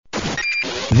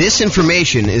This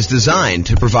information is designed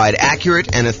to provide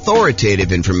accurate and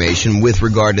authoritative information with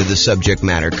regard to the subject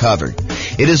matter covered.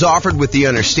 It is offered with the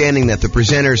understanding that the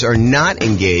presenters are not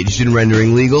engaged in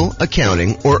rendering legal,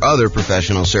 accounting, or other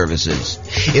professional services.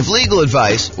 If legal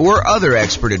advice or other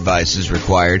expert advice is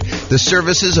required, the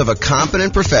services of a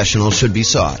competent professional should be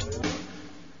sought.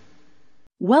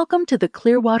 Welcome to the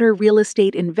Clearwater Real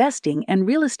Estate Investing and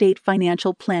Real Estate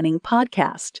Financial Planning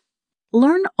podcast.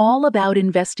 Learn all about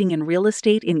investing in real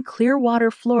estate in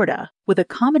Clearwater, Florida, with a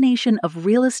combination of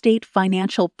real estate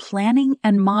financial planning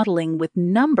and modeling with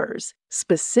numbers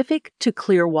specific to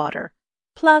Clearwater,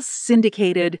 plus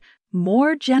syndicated,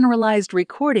 more generalized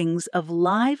recordings of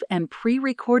live and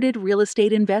pre-recorded real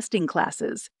estate investing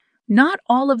classes, not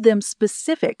all of them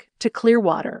specific to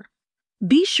Clearwater.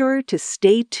 Be sure to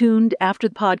stay tuned after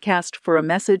the podcast for a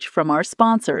message from our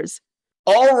sponsors.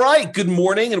 All right, good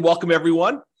morning and welcome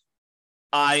everyone.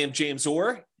 I am James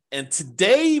Orr, and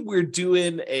today we're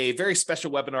doing a very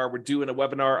special webinar. We're doing a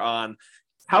webinar on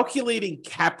calculating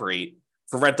cap rate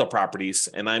for rental properties,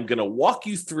 and I'm going to walk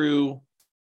you through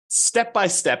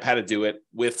step-by-step how to do it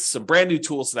with some brand new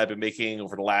tools that I've been making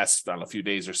over the last, few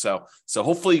days or so. So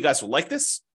hopefully you guys will like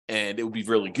this, and it will be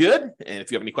really good. And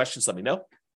if you have any questions, let me know.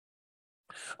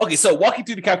 Okay, so walking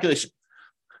through the calculation.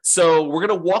 So we're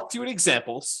going to walk through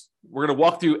examples. We're going to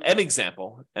walk through an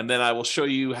example, and then I will show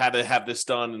you how to have this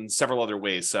done in several other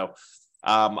ways. So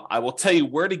I will tell you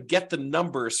where to get the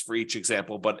numbers for each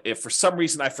example, but if for some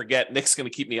reason I forget, Nick's going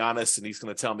to keep me honest, and he's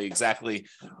going to tell me exactly,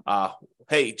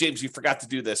 hey, James, you forgot to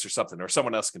do this or something, or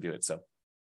someone else can do it. So.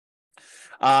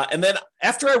 And then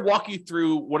after I walk you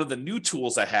through one of the new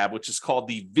tools I have, which is called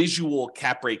the Visual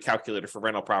Cap Rate Calculator for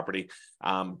rental property,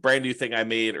 brand new thing I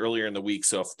made earlier in the week.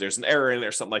 So if there's an error in it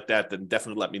or something like that, then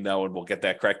definitely let me know and we'll get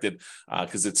that corrected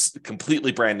because it's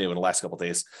completely brand new in the last couple of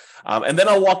days. And then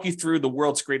I'll walk you through the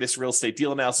world's greatest real estate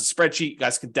deal analysis spreadsheet. You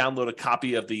guys can download a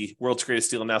copy of the world's greatest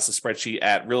deal analysis spreadsheet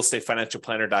at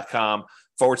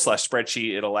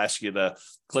realestatefinancialplanner.com/spreadsheet. It'll ask you to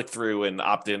click through and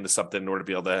opt into something in order to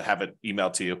be able to have it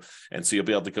emailed to you. And so you'll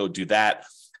be able to go do that.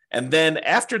 And then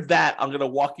after that, I'm going to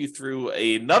walk you through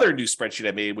another new spreadsheet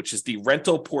I made, which is the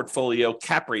rental portfolio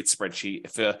cap rate spreadsheet.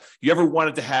 If you ever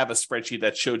wanted to have a spreadsheet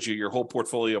that showed you your whole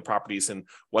portfolio of properties and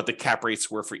what the cap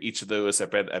rates were for each of those, I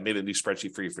made a new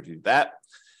spreadsheet for you to do that.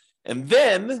 And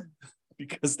then,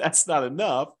 because that's not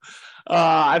enough,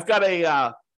 I've got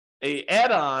a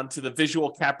add-on to the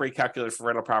Visual Cap Rate Calculator for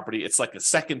rental property. It's like a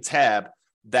second tab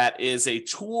that is a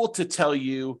tool to tell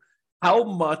you how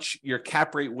much your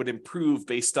cap rate would improve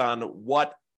based on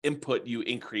what input you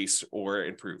increase or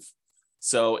improve.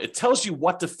 So it tells you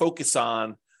what to focus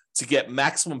on to get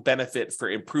maximum benefit for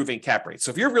improving cap rates.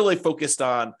 So if you're really focused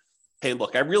on, hey,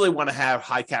 look, I really want to have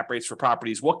high cap rates for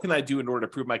properties, what can I do in order to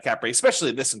improve my cap rate, especially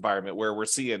in this environment where we're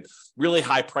seeing really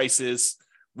high prices,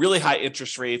 really high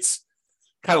interest rates,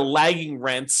 kind of lagging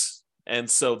rents. And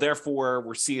so therefore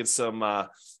we're seeing some,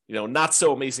 not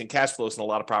so amazing cash flows in a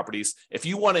lot of properties. If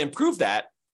you want to improve that,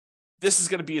 this is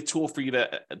going to be a tool for you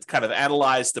to kind of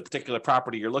analyze the particular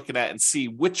property you're looking at and see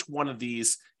which one of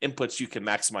these inputs you can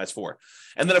maximize for.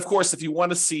 And then, of course, if you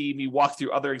want to see me walk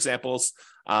through other examples,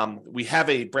 we have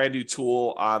a brand new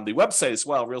tool on the website as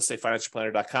well,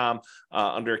 realestatefinancialplanner.com,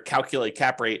 under Calculate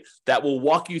Cap Rate, that will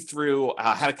walk you through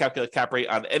how to calculate cap rate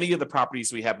on any of the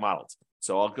properties we have modeled.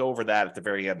 So I'll go over that at the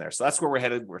very end there. So that's where we're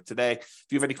headed today. If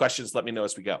you have any questions, let me know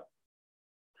as we go.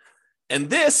 And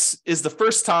this is the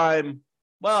first time,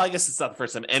 well, I guess it's not the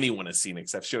first time anyone has seen it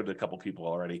because I've showed it a couple people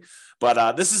already.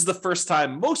 But this is the first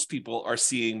time most people are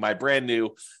seeing my brand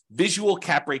new Visual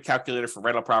Cap Rate Calculator for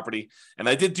rental property. And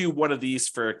I did do one of these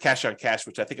for cash on cash,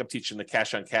 which I think I'm teaching the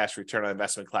cash on cash return on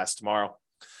investment class tomorrow.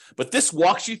 But this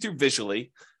walks you through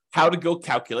visually how to go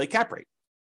calculate cap rate.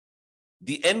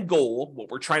 The end goal,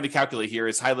 what we're trying to calculate here,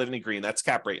 is highlighted in green. That's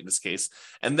cap rate in this case.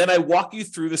 And then I walk you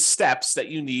through the steps that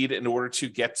you need in order to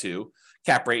get to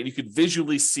cap rate. And you can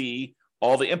visually see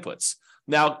all the inputs.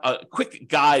 Now, a quick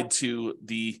guide to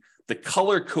the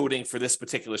color coding for this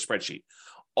particular spreadsheet.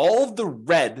 All of the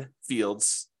red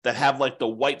fields that have like the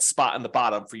white spot on the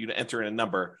bottom for you to enter in a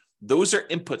number, those are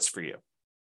inputs for you.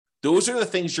 Those are the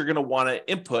things you're going to want to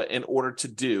input in order to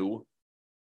do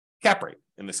cap rate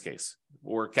in this case,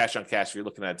 or cash on cash if you're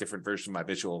looking at a different version of my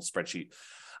visual spreadsheet.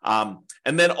 And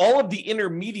then all of the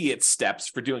intermediate steps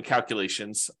for doing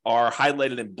calculations are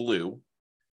highlighted in blue.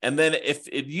 And then if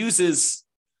it uses,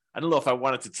 I don't know if I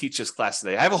wanted to teach this class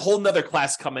today. I have a whole nother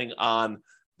class coming on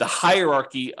the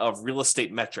hierarchy of real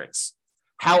estate metrics,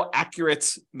 how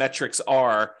accurate metrics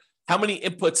are how many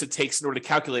inputs it takes in order to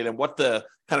calculate and what the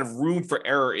kind of room for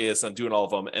error is on doing all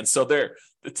of them. And so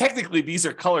technically these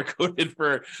are color coded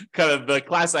for kind of the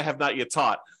class I have not yet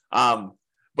taught.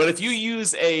 But if you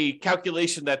use a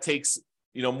calculation that takes,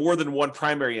 more than one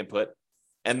primary input,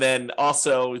 and then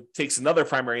also takes another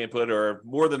primary input or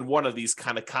more than one of these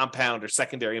kind of compound or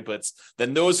secondary inputs,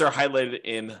 then those are highlighted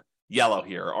in yellow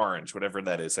here, or orange, whatever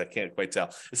that is. I can't quite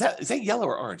tell. Is that yellow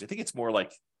or orange? I think it's more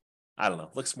like, I don't know,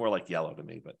 looks more like yellow to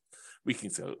me, but we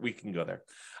can go there.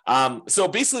 So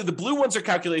basically the blue ones are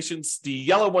calculations, the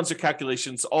yellow ones are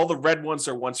calculations, all the red ones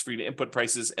are ones for you to input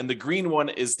prices, and the green one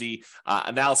is the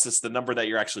analysis, the number that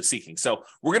you're actually seeking. So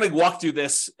we're going to walk through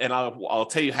this, and I'll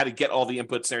tell you how to get all the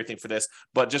inputs and everything for this,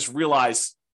 but just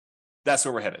realize that's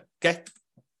where we're headed, okay?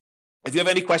 If you have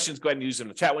any questions, go ahead and use them in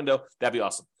the chat window. That'd be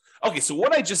awesome. Okay, so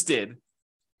what I just did,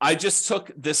 I just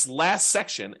took this last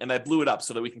section and I blew it up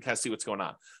so that we can kind of see what's going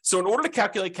on. So in order to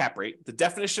calculate cap rate, the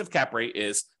definition of cap rate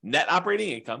is net operating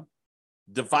income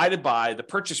divided by the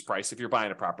purchase price if you're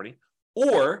buying a property,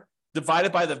 or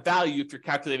divided by the value if you're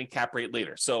calculating cap rate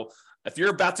later. So if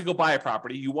you're about to go buy a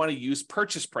property, you want to use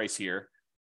purchase price here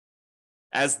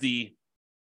as the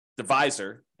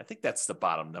divisor. I think that's the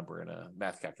bottom number in a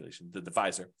math calculation, the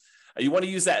divisor. You want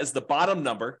to use that as the bottom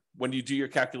number when you do your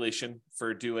calculation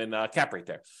for doing cap rate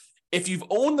there. If you've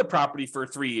owned the property for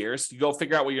 3 years, you go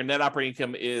figure out what your net operating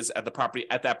income is at the property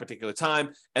at that particular time,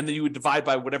 and then you would divide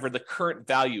by whatever the current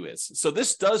value is. So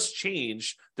this does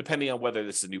change depending on whether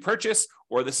this is a new purchase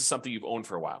or this is something you've owned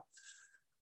for a while.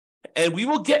 And we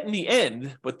will get in the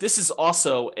end, but this is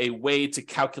also a way to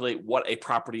calculate what a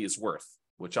property is worth,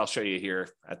 which I'll show you here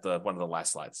at one of the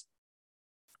last slides.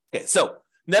 Okay, so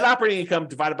net operating income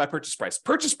divided by purchase price.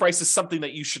 Purchase price is something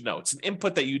that you should know. It's an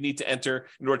input that you need to enter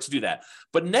in order to do that.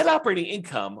 But net operating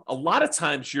income, a lot of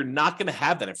times you're not going to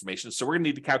have that information. So we're going to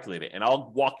need to calculate it. And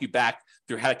I'll walk you back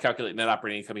through how to calculate net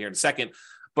operating income here in a second.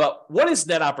 But what is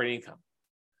net operating income?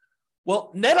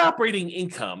 Well, net operating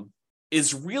income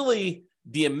is really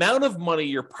the amount of money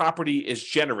your property is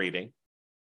generating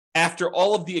after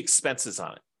all of the expenses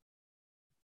on it,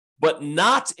 but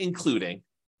not including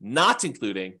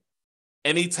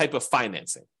any type of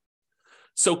financing.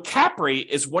 So cap rate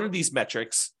is one of these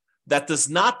metrics that does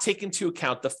not take into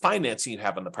account the financing you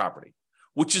have on the property,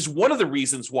 which is one of the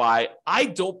reasons why I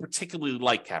don't particularly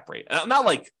like cap rate. And I'm not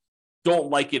like,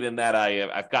 don't like it in that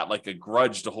I've got like a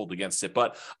grudge to hold against it,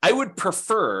 but I would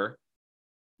prefer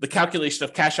the calculation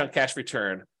of cash on cash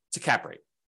return to cap rate.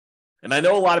 And I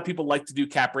know a lot of people like to do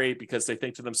cap rate because they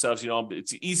think to themselves,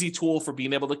 it's an easy tool for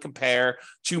being able to compare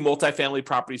two multifamily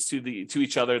properties to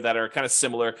each other that are kind of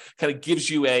similar, kind of gives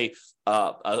you a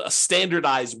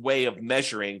standardized way of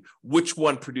measuring which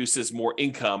one produces more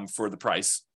income for the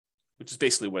price, which is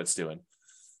basically what it's doing.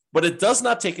 But it does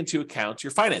not take into account your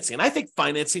financing. And I think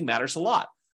financing matters a lot.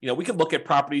 We can look at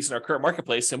properties in our current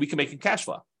marketplace and we can make them cash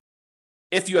flow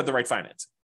if you have the right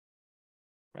financing,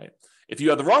 right? If you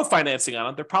have the wrong financing on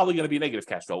them, they're probably going to be negative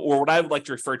cash flow, or what I would like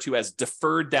to refer to as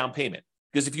deferred down payment.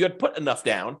 Because if you had put enough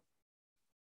down,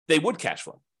 they would cash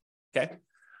flow. Okay.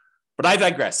 But I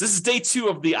digress. This is day 2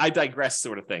 of the I digress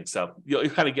sort of thing. So you'll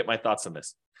kind of get my thoughts on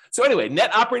this. So anyway,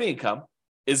 net operating income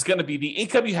is going to be the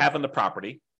income you have on the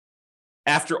property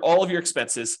after all of your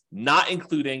expenses, not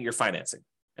including your financing.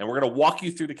 And we're going to walk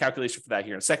you through the calculation for that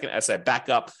here in a second as I back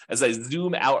up, as I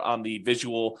zoom out on the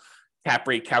visual cap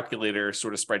rate calculator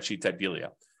sort of spreadsheet type dealio.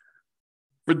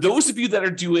 For those of you that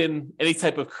are doing any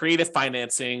type of creative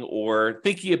financing or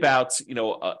thinking about,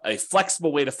 a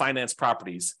flexible way to finance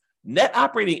properties, net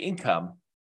operating income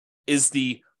is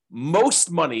the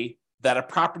most money that a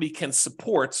property can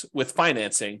support with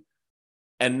financing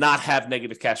and not have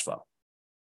negative cash flow.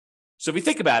 So if you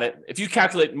think about it, if you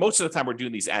calculate, most of the time we're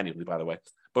doing these annually, by the way,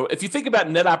 but if you think about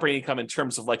net operating income in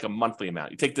terms of like a monthly amount,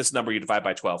 you take this number, you divide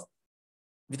by 12.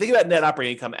 If you think about net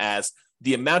operating income as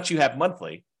the amount you have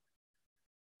monthly,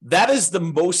 that is the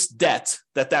most debt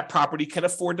that property can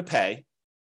afford to pay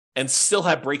and still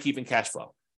have break-even cash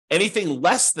flow. Anything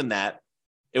less than that,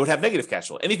 it would have negative cash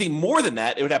flow. Anything more than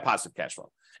that, it would have positive cash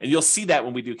flow. And you'll see that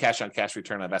when we do cash on cash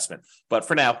return on investment. But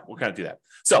for now, we'll kind of do that.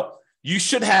 So you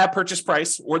should have purchase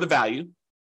price or the value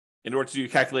in order to do your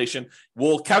calculation.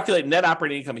 We'll calculate net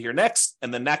operating income here next,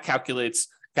 and then that calculates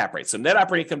cap rate. So net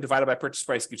operating income divided by purchase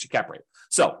price gives you cap rate.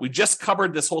 So we just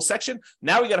covered this whole section.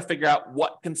 Now we got to figure out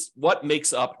what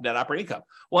makes up net operating income.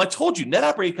 Well, I told you net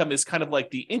operating income is kind of like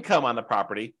the income on the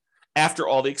property after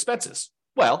all the expenses.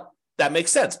 Well, that makes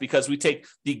sense because we take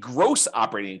the gross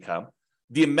operating income,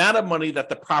 the amount of money that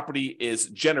the property is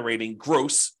generating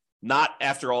gross, not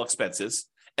after all expenses,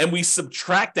 and we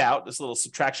subtract out this little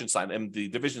subtraction sign, and the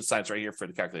division sign's right here for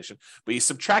the calculation, but you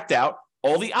subtract out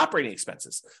all the operating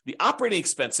expenses. The operating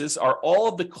expenses are all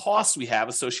of the costs we have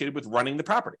associated with running the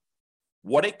property,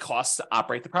 what it costs to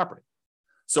operate the property.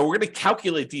 So we're going to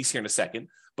calculate these here in a second,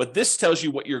 but this tells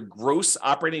you what your gross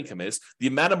operating income is, the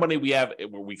amount of money we have,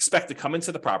 we expect to come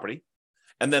into the property,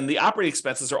 and then the operating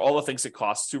expenses are all the things it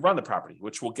costs to run the property,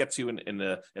 which we'll get to in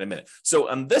a minute. So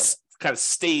on this kind of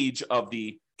stage of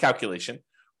the calculation,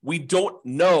 we don't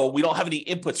have any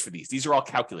inputs for these. These are all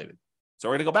calculated. So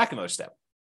we're going to go back another step.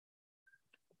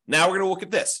 Now we're going to look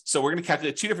at this. So we're going to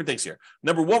calculate two different things here.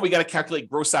 Number one, we got to calculate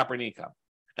gross operating income.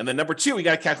 And then number two, we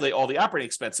got to calculate all the operating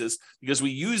expenses because we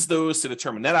use those to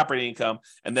determine net operating income.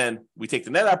 And then we take the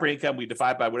net operating income, we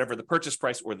divide by whatever the purchase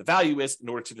price or the value is in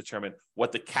order to determine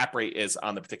what the cap rate is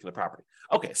on the particular property.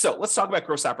 Okay, so let's talk about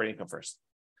gross operating income first.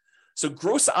 So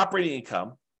gross operating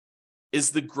income is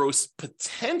the gross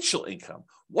potential income.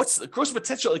 What's the gross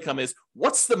potential income is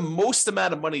what's the most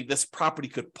amount of money this property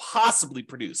could possibly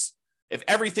produce if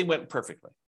everything went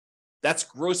perfectly. That's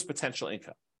gross potential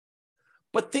income.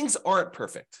 But things aren't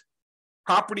perfect.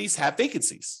 Properties have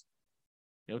vacancies.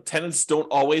 Tenants don't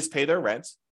always pay their rent,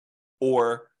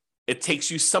 or it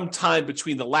takes you some time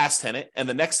between the last tenant and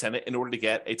the next tenant in order to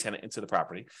get a tenant into the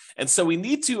property. And so we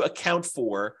need to account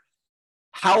for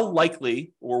how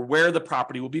likely or where the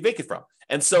property will be vacant from.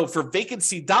 And so for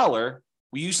vacancy dollar,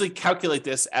 we usually calculate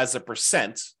this as a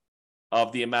percent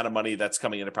of the amount of money that's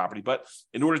coming into property. But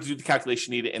in order to do the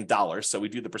calculation, you need it in dollars. So we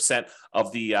do the percent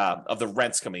of the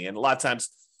rents coming in. A lot of times,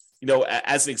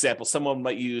 as an example, someone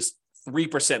might use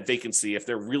 3% vacancy. If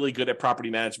they're really good at property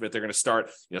management, they're going to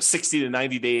start 60 to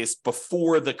 90 days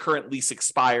before the current lease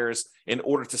expires in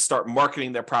order to start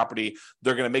marketing their property.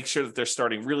 They're going to make sure that they're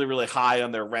starting really, really high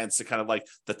on their rents to kind of like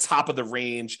the top of the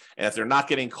range. And if they're not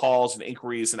getting calls and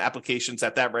inquiries and applications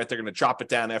at that rent, they're going to drop it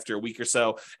down after a week or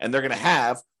so. And they're going to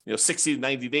have 60 to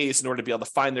 90 days in order to be able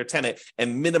to find their tenant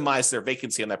and minimize their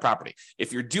vacancy on that property.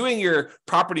 If you're doing your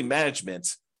property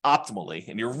management optimally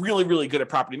and you're really, really good at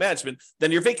property management,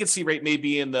 then your vacancy rate may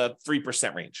be in the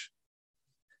 3% range.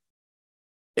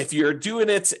 If you're doing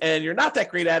it and you're not that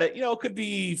great at it, it could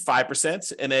be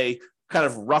 5%. In a kind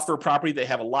of rougher property, they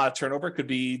have a lot of turnover. It could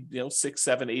be 6,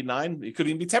 7, 8, 9. It could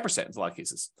even be 10% in a lot of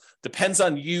cases. Depends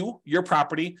on your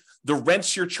property, the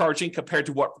rents you're charging compared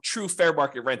to what true fair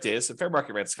market rent is. And fair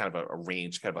market rent is kind of a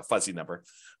range, kind of a fuzzy number.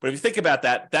 But if you think about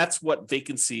that, that's what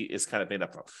vacancy is kind of made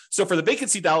up of. So for the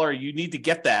vacancy dollar, you need to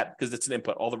get that because it's an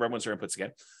input. All the red ones are inputs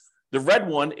again. The red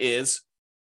one is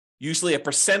usually a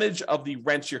percentage of the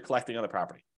rent you're collecting on the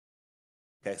property.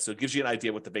 Okay, so it gives you an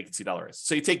idea what the vacancy dollar is.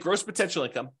 So you take gross potential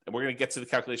income, and we're going to get to the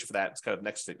calculation for that. It's kind of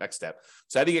next step.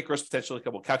 So how do you get gross potential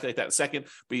income? We'll calculate that in a second,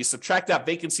 but you subtract out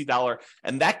vacancy dollar,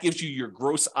 and that gives you your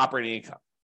gross operating income.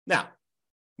 Now,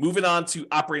 moving on to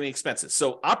operating expenses.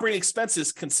 So operating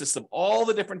expenses consist of all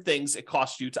the different things it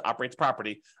costs you to operate the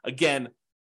property. Again,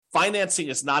 financing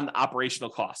is not an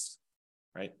operational cost,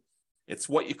 right? It's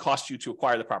what it costs you to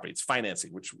acquire the property. It's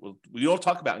financing, which we don't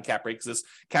talk about in cap rate because this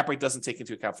cap rate doesn't take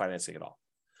into account financing at all.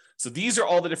 So these are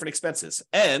all the different expenses,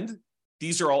 and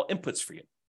these are all inputs for you.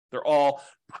 They're all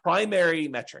primary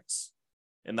metrics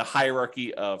in the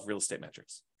hierarchy of real estate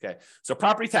metrics. Okay, so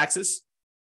property taxes.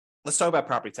 Let's talk about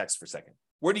property taxes for a second.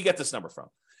 Where do you get this number from?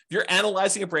 If you're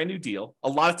analyzing a brand new deal, a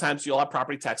lot of times you'll have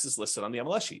property taxes listed on the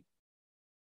MLS sheet.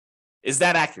 Is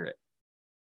that accurate?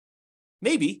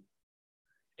 Maybe.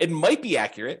 It might be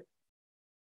accurate.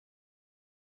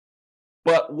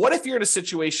 But what if you're in a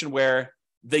situation where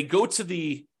they go to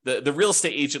the real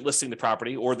estate agent listing the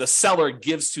property, or the seller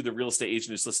gives to the real estate agent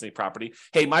who's listing the property,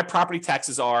 hey, my property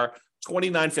taxes are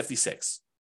 $29.56.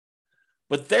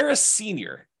 But they're a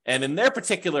senior, and in their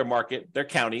particular market, their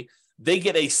county, they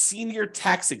get a senior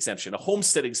tax exemption, a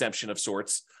homestead exemption of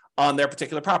sorts on their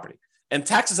particular property. And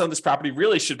taxes on this property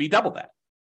really should be double that,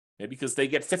 okay, because they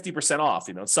get 50% off.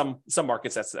 In some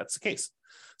markets, that's the case.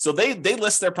 So they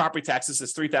list their property taxes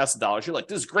as $3,000. You're like,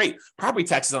 this is great. Property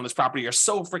taxes on this property are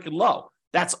so freaking low.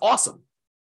 That's awesome.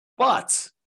 But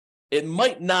it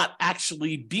might not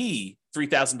actually be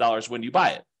 $3,000 when you buy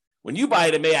it. When you buy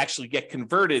it, it may actually get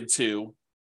converted to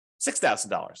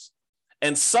 $6,000.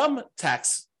 And some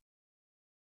tax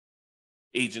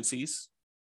agencies,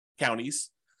 counties,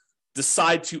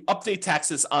 decide to update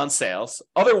taxes on sales.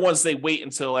 Other ones, they wait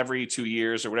until every 2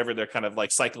 years or whatever their kind of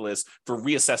like cycle is for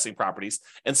reassessing properties.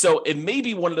 And so it may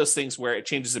be one of those things where it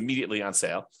changes immediately on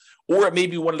sale, or it may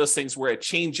be one of those things where it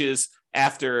changes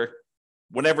after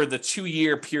whenever the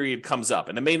 2-year period comes up.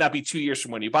 And it may not be 2 years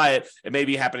from when you buy it. It may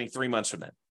be happening 3 months from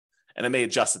then. And it may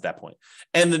adjust at that point.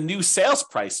 And the new sales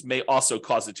price may also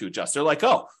cause it to adjust. They're like,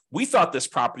 oh, we thought this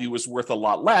property was worth a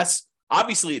lot less.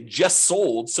 Obviously, it just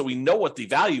sold, so we know what the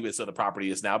value is of the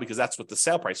property is now because that's what the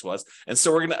sale price was. And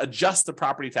so we're going to adjust the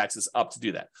property taxes up to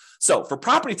do that. So for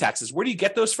property taxes, where do you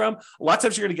get those from? A lot of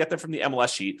times you're going to get them from the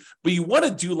MLS sheet, but you want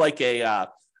to do like a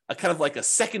kind of like a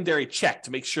secondary check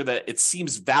to make sure that it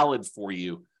seems valid for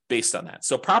you based on that.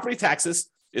 So property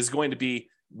taxes is going to be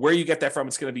where you get that from.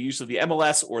 It's going to be usually the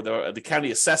MLS or the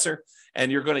county assessor, and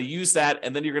you're going to use that,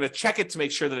 and then you're going to check it to make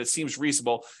sure that it seems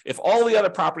reasonable. If all the other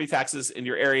property taxes in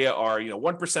your area are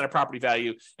 1% of property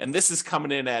value, and this is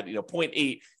coming in at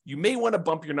 0.8, you may want to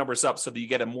bump your numbers up so that you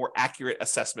get a more accurate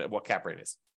assessment of what cap rate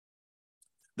is.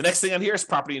 The next thing on here is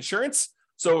property insurance.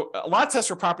 So a lot of tests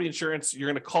for property insurance, you're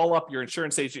going to call up your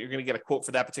insurance agent, you're going to get a quote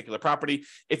for that particular property.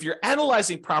 If you're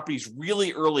analyzing properties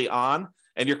really early on,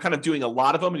 and you're kind of doing a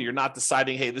lot of them and you're not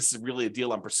deciding, hey, this is really a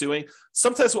deal I'm pursuing,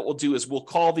 sometimes what we'll do is we'll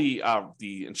call the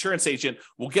insurance agent,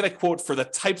 we'll get a quote for the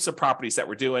types of properties that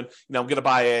we're doing. I'm going to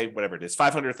buy a, whatever it is,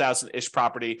 500,000-ish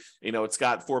property, it's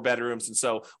got 4 bedrooms. And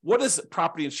so what is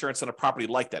property insurance on a property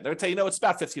like that? They'll tell you, it's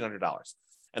about $1,500.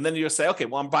 And then you'll say, okay,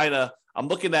 well, I'm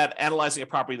looking at analyzing a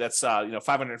property that's,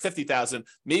 550,000.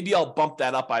 Maybe I'll bump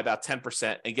that up by about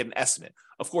 10% and get an estimate.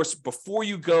 Of course, before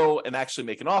you go and actually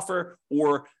make an offer,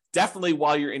 or definitely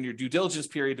while you're in your due diligence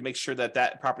period to make sure that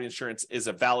that property insurance is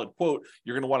a valid quote,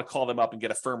 you're going to want to call them up and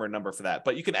get a firmer number for that.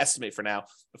 But you can estimate for now.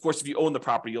 Of course, if you own the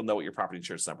property, you'll know what your property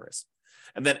insurance number is.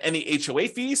 And then any HOA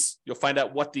fees, you'll find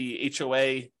out what the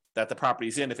HOA that the property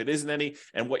is in, if it isn't any,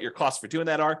 and what your costs for doing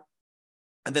that are.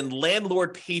 And then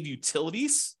landlord paid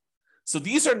utilities. So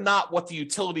these are not what the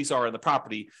utilities are in the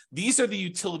property. These are the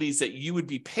utilities that you would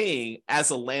be paying as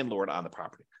a landlord on the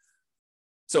property.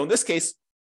 So in this case,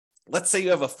 let's say you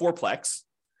have a fourplex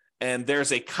and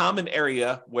there's a common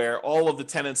area where all of the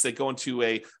tenants that go into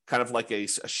a kind of like a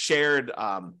shared,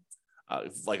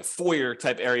 like a foyer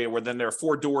type area where then there are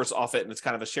 4 doors off it and it's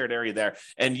kind of a shared area there.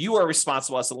 And you are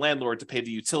responsible as a landlord to pay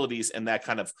the utilities in that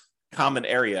kind of common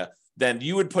area. Then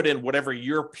you would put in whatever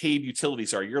your paid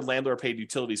utilities are, your landlord paid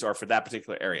utilities are for that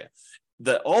particular area.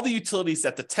 All the utilities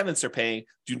that the tenants are paying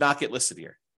do not get listed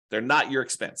here. They're not your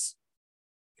expense.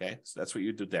 Okay, so that's what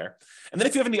you do there. And then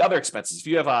if you have any other expenses, if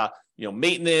you have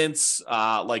maintenance,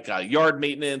 like yard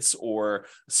maintenance or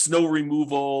snow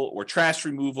removal or trash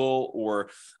removal, or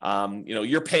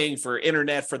you're paying for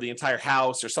internet for the entire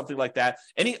house or something like that,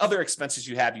 any other expenses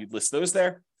you have, you'd list those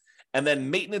there. And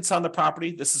then maintenance on the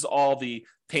property, this is all the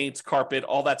paint, carpet,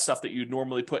 all that stuff that you'd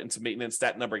normally put into maintenance.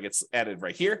 That number gets added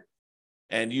right here.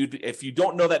 And if you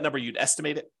don't know that number, you'd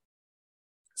estimate it.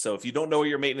 So if you don't know what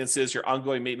your maintenance is, your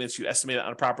ongoing maintenance, you estimate it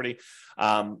on a property.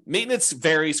 Maintenance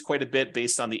varies quite a bit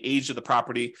based on the age of the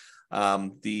property,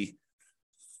 the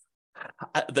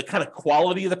kind of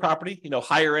quality of the property.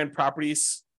 Higher end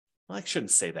properties, well, I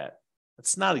shouldn't say that.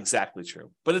 It's not exactly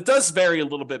true, but it does vary a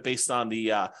little bit based on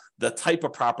the type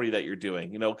of property that you're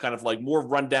doing. Kind of like more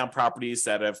rundown properties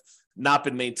that have not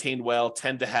been maintained well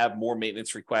tend to have more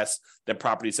maintenance requests than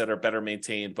properties that are better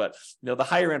maintained. But the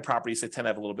higher end properties, they tend to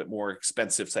have a little bit more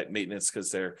expensive type maintenance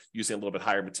because they're using a little bit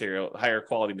higher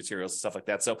quality materials and stuff like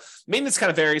that. So maintenance kind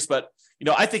of varies, but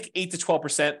I think 8 to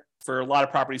 12% for a lot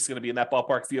of properties is going to be in that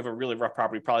ballpark. If you have a really rough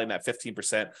property, probably in that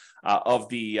 15% of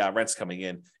the rents coming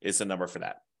in is the number for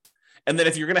that. And then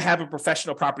if you're going to have a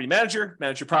professional property manager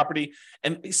manage your property,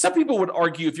 and some people would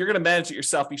argue if you're going to manage it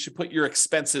yourself, you should put your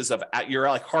expenses of your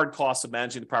like hard costs of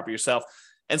managing the property yourself.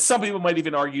 And some people might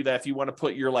even argue that if you want to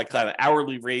put your like kind of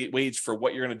hourly wage for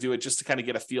what you're going to do it, just to kind of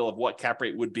get a feel of what cap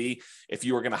rate would be if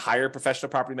you were going to hire a professional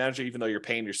property manager, even though you're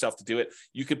paying yourself to do it,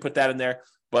 you could put that in there.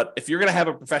 But if you're going to have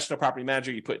a professional property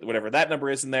manager, you put whatever that number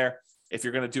is in there. If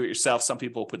you're going to do it yourself, some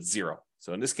people put 0.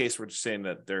 So in this case, we're just saying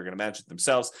that they're going to manage it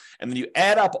themselves. And then you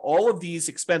add up all of these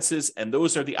expenses, and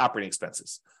those are the operating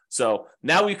expenses. So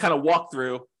now we kind of walk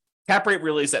through cap rate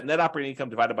really is that net operating income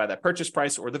divided by that purchase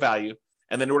price or the value.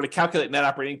 And then in order to calculate net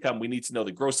operating income, we need to know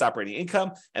the gross operating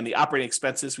income and the operating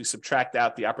expenses. We subtract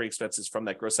out the operating expenses from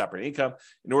that gross operating income.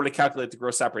 In order to calculate the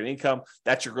gross operating income,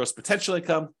 that's your gross potential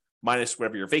income minus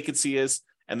whatever your vacancy is.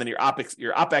 And then your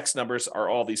OPEX numbers are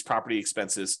all these property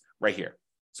expenses right here.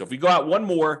 So if we go out one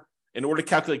more, in order to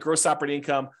calculate gross operating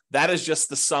income, that is just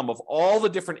the sum of all the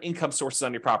different income sources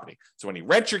on your property. So any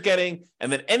rent you're getting,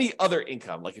 and then any other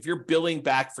income, like if you're billing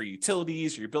back for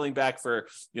utilities, or you're billing back for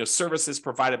services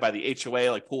provided by the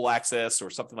HOA, like pool access or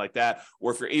something like that,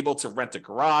 or if you're able to rent a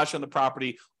garage on the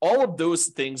property, all of those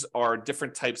things are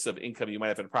different types of income you might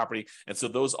have in a property, and so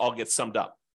those all get summed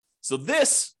up. So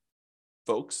this,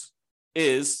 folks,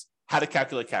 is how to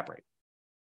calculate cap rate.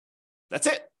 That's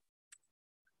it.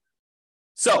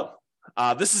 So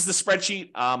this is the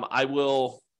spreadsheet. I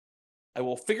will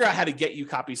figure out how to get you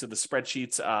copies of the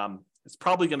spreadsheets It's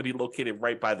probably going to be located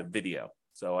right by the video.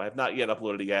 So I have not yet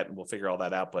uploaded it yet, and we'll figure all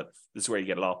that out, but this is where you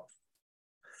get it all.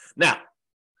 Now,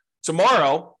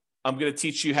 tomorrow, I'm going to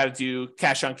teach you how to do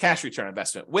cash-on-cash return on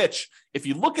investment, which, if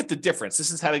you look at the difference,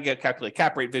 this is how to calculate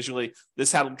cap rate visually, this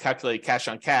is how to calculate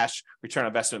cash-on-cash return on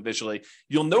investment visually.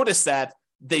 You'll notice that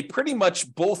they pretty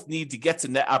much both need to get to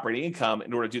net operating income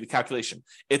in order to do the calculation.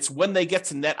 It's when they get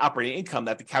to net operating income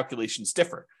that the calculations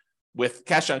differ. With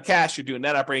cash-on-cash, you're doing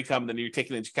net operating income, and then you're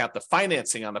taking into account the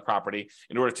financing on the property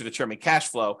in order to determine cash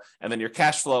flow, and then your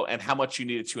cash flow and how much you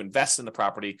needed to invest in the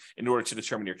property in order to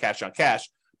determine your cash-on-cash.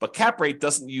 But cap rate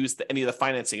doesn't use any of the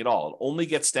financing at all. It only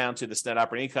gets down to this net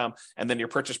operating income and then your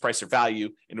purchase price or value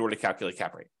in order to calculate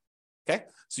cap rate. Okay,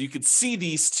 so you can see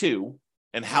these two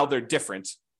and how they're different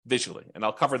visually. And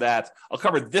I'll cover that. I'll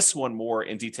cover this one more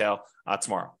in detail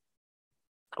tomorrow.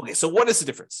 Okay, so what is the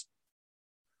difference?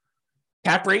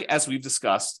 Cap rate, as we've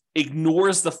discussed,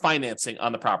 ignores the financing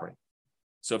on the property.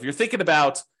 So if you're thinking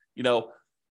about,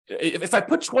 if I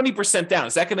put 20% down,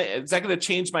 is that gonna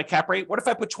change my cap rate? What if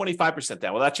I put 25%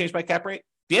 down? Will that change my cap rate?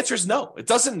 The answer is no. It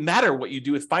doesn't matter what you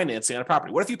do with financing on a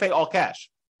property. What if you pay all cash?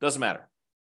 Doesn't matter.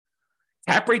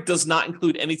 Cap rate does not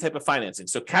include any type of financing.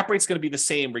 So cap rate's going to be the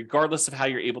same regardless of how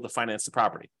you're able to finance the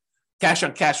property. Cash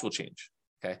on cash will change.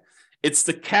 Okay. It's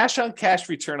the cash on cash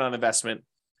return on investment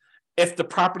if the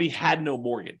property had no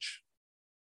mortgage,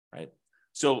 right?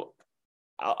 So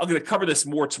I'm going to cover this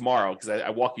more tomorrow because I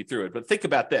walk you through it. But think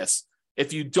about this.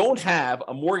 If you don't have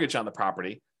a mortgage on the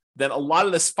property, then a lot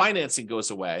of this financing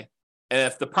goes away. And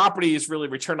if the property is really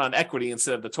return on equity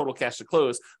instead of the total cash to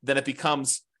close, then it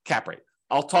becomes cap rate.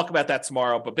 I'll talk about that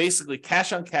tomorrow. But basically,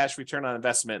 cash on cash return on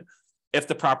investment if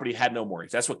the property had no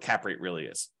mortgage. That's what cap rate really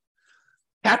is.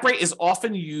 Cap rate is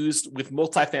often used with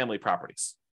multifamily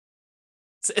properties.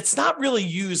 It's not really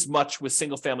used much with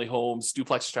single-family homes,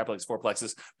 duplexes, triplexes,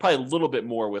 fourplexes. Probably a little bit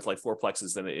more with like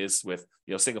fourplexes than it is with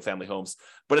single-family homes.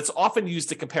 But it's often used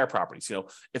to compare properties.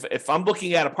 If I'm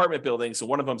looking at apartment buildings, so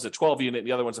one of them's a 12-unit, and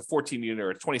the other one's a 14-unit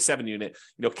or a 27-unit,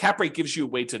 cap rate gives you a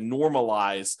way to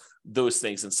normalize those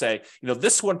things and say,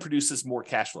 this one produces more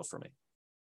cash flow for me.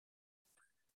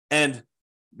 And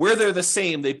where they're the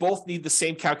same, they both need the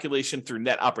same calculation through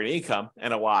net operating income,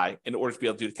 NOI, in order to be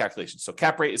able to do the calculation. So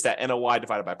cap rate is that NOI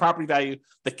divided by property value.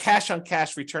 The cash on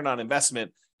cash return on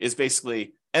investment is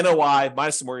basically NOI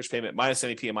minus the mortgage payment minus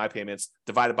any PMI payments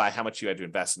divided by how much you had to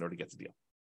invest in order to get the deal.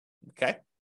 Okay?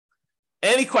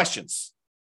 Any questions?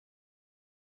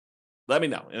 Let me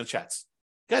know in the chats.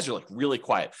 You guys are like really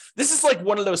quiet. This is like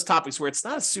one of those topics where it's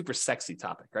not a super sexy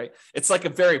topic, right? It's like a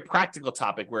very practical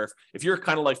topic where if you're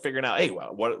kind of like figuring out, hey,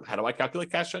 well, how do I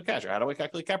calculate cash on cash or how do I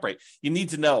calculate cap rate? You need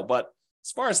to know. But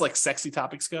as far as like sexy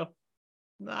topics go,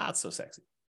 not so sexy.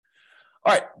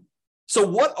 All right. So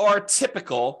what are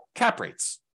typical cap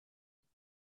rates?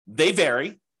 They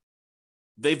vary.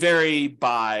 They vary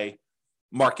by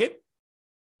market.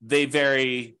 They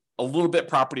vary a little bit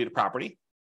property to property,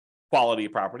 quality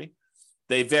of property.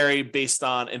 They vary based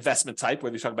on investment type,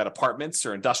 whether you're talking about apartments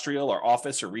or industrial or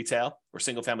office or retail or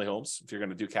single family homes, if you're going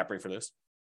to do cap rate for this.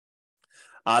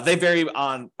 They vary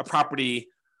on a property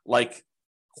like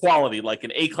quality, like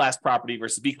an A-class property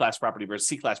versus B-class property versus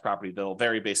C-class property. They'll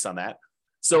vary based on that.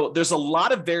 So there's a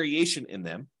lot of variation in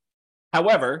them.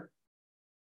 However,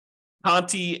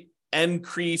 Conti,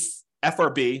 NCREIF,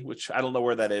 FRB, which I don't know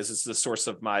where that is. It's the source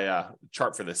of my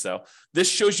chart for this. So this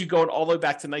shows you going all the way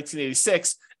back to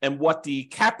 1986 and what the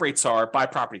cap rates are by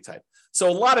property type. So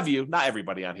a lot of you, not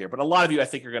everybody on here, but a lot of you, I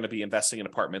think, are going to be investing in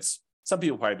apartments. Some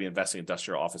people probably be investing in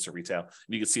industrial, office, or retail. And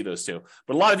you can see those too.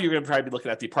 But a lot of you are going to probably be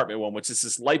looking at the apartment one, which is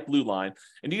this light blue line.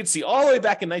 And you can see all the way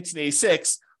back in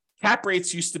 1986, cap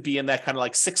rates used to be in that kind of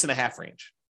like 6.5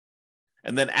 range.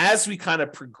 And then as we kind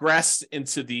of progressed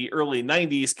into the early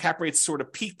 90s, cap rates sort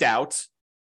of peaked out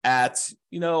at,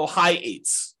 high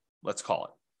 8s, let's call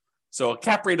it. So a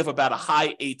cap rate of about a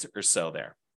high 8 or so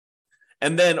there.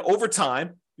 And then over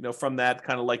time, from that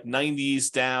kind of like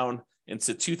 90s down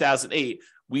into 2008,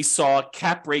 we saw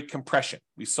cap rate compression.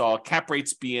 We saw cap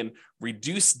rates being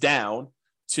reduced down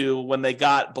to when they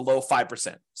got below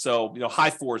 5%. So,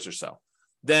 high 4s or so.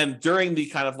 Then during the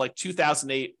kind of like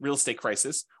 2008 real estate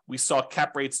crisis, we saw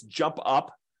cap rates jump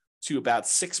up to about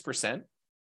 6%.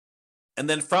 And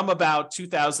then from about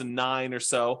 2009 or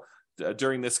so,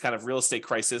 during this kind of real estate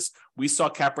crisis, we saw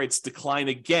cap rates decline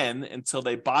again until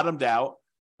they bottomed out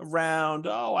around,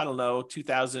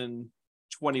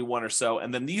 2021 or so.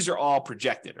 And then these are all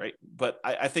projected, right? But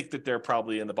I think that they're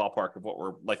probably in the ballpark of what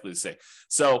we're likely to see.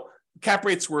 So cap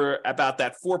rates were about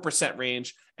that 4%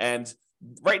 range. And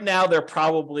right now, they're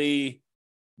probably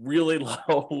really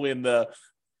low in the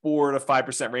 4 to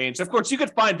 5% range. Of course, you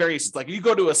could find variations. Like you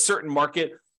go to a certain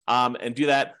market and do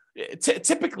that.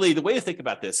 Typically, the way to think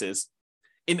about this is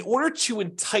in order to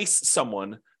entice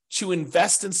someone to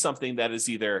invest in something that is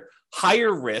either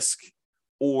higher risk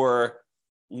or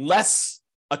less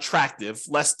attractive,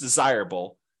 less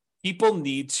desirable, people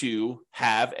need to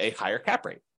have a higher cap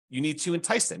rate. You need to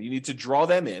entice them. You need to draw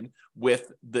them in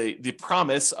with the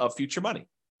promise of future money.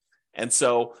 And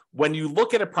so when you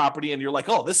look at a property and you're like,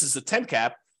 oh, this is a 10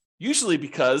 cap, usually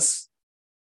because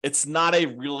it's not a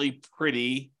really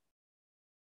pretty,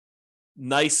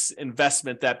 nice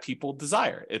investment that people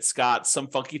desire. It's got some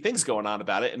funky things going on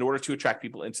about it in order to attract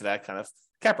people into that kind of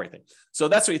cap rate thing. So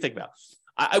that's what you think about.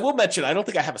 I will mention, I don't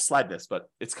think I have a slide this, but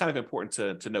it's kind of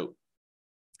important to note.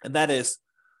 And that is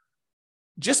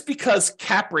just because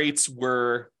cap rates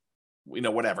were,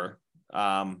 whatever,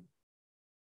 5%,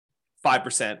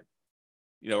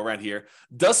 around here,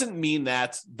 doesn't mean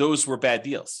that those were bad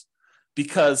deals,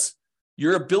 because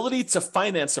your ability to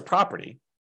finance a property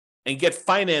and get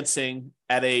financing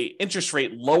at a interest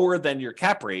rate lower than your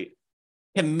cap rate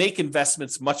can make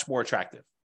investments much more attractive.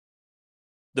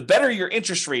 The better your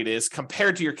interest rate is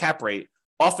compared to your cap rate,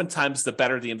 oftentimes the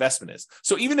better the investment is.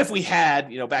 So even if we had,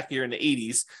 back here in the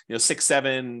 80s, 6,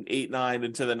 7, 8, 9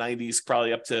 into the 90s,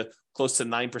 probably up to close to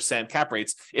 9% cap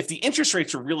rates, if the interest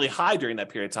rates are really high during that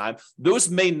period of time, those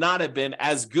may not have been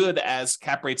as good as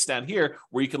cap rates down here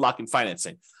where you could lock in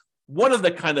financing. One of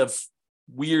the kind of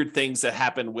weird things that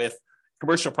happen with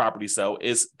commercial properties, though,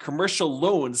 is commercial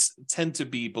loans tend to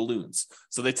be balloons.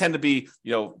 So they tend to be,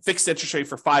 fixed interest rate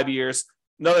for 5 years,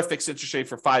 another fixed interest rate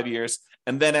for 5 years,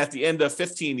 and then at the end of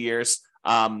 15 years,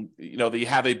 they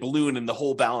have a balloon and the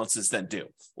whole balance is then due,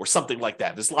 or something like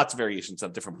that. There's lots of variations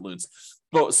on different balloons.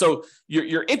 So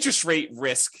your interest rate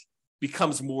risk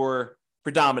becomes more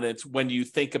predominant when you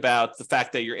think about the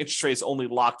fact that your interest rate is only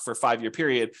locked for a 5-year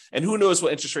period, and who knows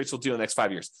what interest rates will do in the next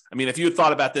 5 years. I mean, if you had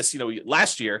thought about this,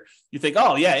 last year, you think,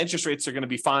 oh yeah, interest rates are going to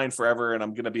be fine forever, and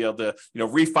I'm going to be able to,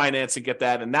 refinance and get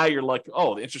that. And now you're like,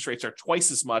 oh, the interest rates are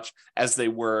twice as much as they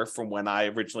were from when I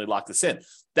originally locked this in.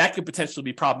 That could potentially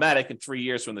be problematic in 3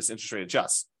 years when this interest rate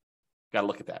adjusts. Got to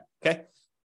look at that. Okay,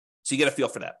 so you get a feel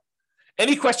for that.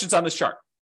 Any questions on this chart?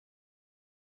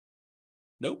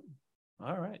 Nope.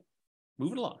 All right.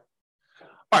 Moving along.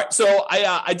 All right, so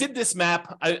I did this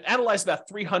map. I analyzed about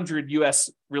 300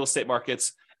 U.S. real estate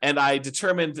markets, and I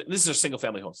determined, this is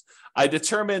single-family homes. I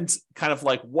determined kind of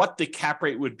like what the cap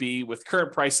rate would be with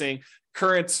current pricing,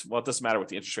 it doesn't matter what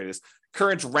the interest rate is,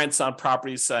 current rents on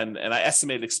properties, and I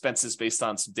estimated expenses based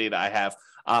on some data I have.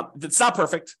 It's not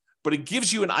perfect, but it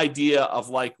gives you an idea of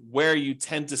like where you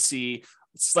tend to see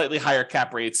slightly higher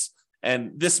cap rates.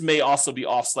 And this may also be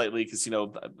off slightly because,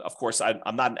 of course,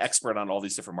 I'm not an expert on all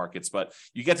these different markets, but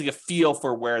you get to get a feel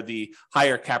for where the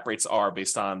higher cap rates are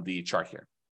based on the chart here.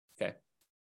 Okay.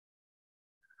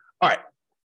 All right.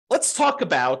 Let's talk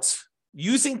about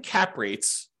using cap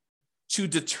rates to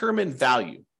determine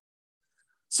value.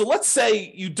 So let's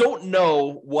say you don't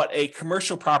know what a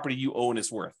commercial property you own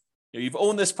is worth. You've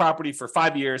owned this property for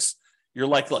 5 years. You're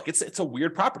like, look, it's a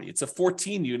weird property. It's a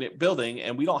 14-unit building,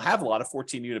 and we don't have a lot of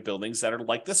 14-unit buildings that are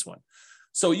like this one.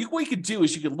 So what you could do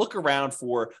is you could look around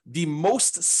for the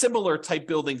most similar type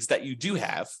buildings that you do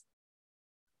have.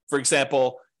 For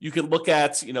example, you could look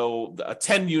at, a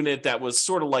 10-unit that was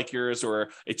sort of like yours, or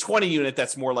a 20-unit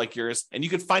that's more like yours, and you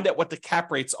could find out what the cap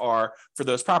rates are for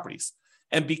those properties.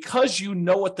 And because you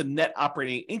know what the net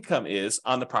operating income is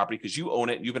on the property, because you own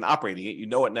it, you've been operating it, you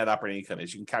know what net operating income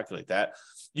is, you can calculate that.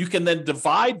 You can then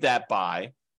divide that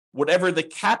by whatever the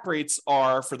cap rates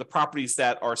are for the properties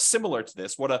that are similar to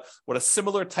this, what a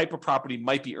similar type of property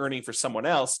might be earning for someone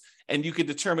else, and you can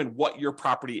determine what your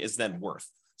property is then worth.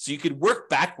 So you could work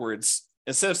backwards.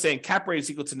 Instead of saying cap rate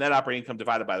is equal to net operating income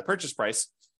divided by the purchase price,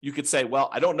 you could say, well,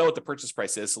 I don't know what the purchase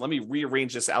price is, so let me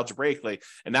rearrange this algebraically.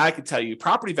 And now I can tell you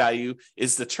property value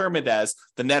is determined as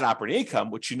the net operating income,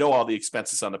 which all the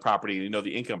expenses on the property, and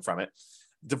the income from it,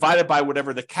 divided by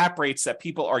whatever the cap rates that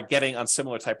people are getting on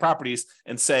similar type properties,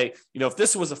 and say, if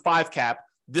this was a 5 cap,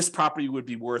 this property would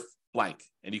be worth blank.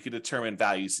 And you can determine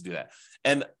values to do that.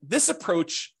 And this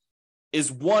approach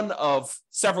is one of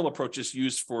several approaches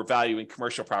used for valuing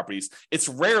commercial properties. It's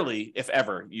rarely, if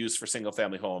ever, used for single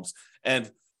family homes.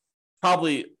 And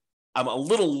probably I'm a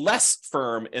little less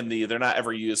firm in they're not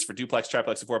ever used for duplex,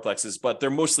 triplex, and fourplexes, but they're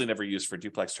mostly never used for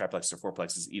duplex, triplex, or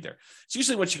fourplexes either. It's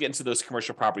usually once you get into those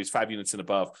commercial properties, 5 units and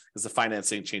above, because the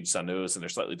financing changes on those and they're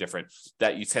slightly different,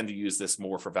 that you tend to use this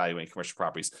more for valuing commercial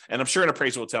properties. And I'm sure an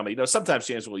appraiser will tell me, sometimes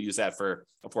James will use that for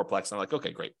a fourplex. And I'm like,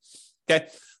 okay, great. Okay.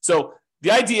 So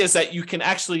the idea is that you can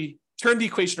actually turn the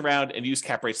equation around and use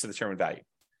cap rates to determine value.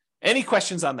 Any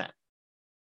questions on that?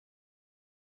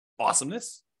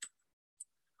 Awesomeness.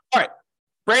 All right,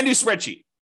 brand new spreadsheet.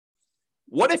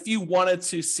 What if you wanted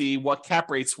to see what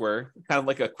cap rates were, kind of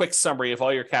like a quick summary of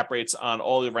all your cap rates on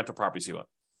all the rental properties you own?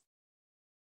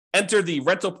 Enter the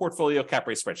rental portfolio cap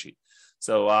rate spreadsheet.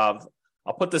 So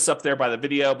I'll put this up there by the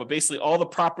video, but basically all the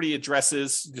property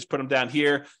addresses, just put them down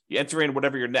here. You enter in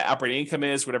whatever your net operating income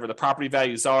is, whatever the property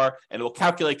values are, and it will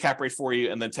calculate cap rate for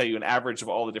you and then tell you an average of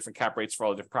all the different cap rates for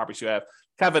all the different properties you have.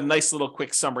 Kind of a nice little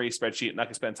quick summary spreadsheet. I'm not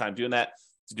going to spend time doing that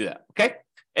to do that. Okay.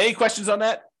 Any questions on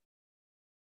that?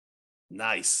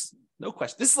 Nice. No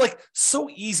question. This is like so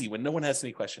easy when no one has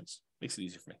any questions. Makes it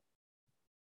easy for me.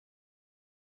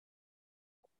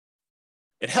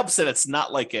 It helps that it's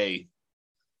not like a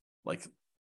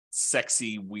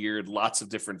sexy, weird, lots of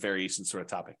different variations sort of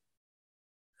topic.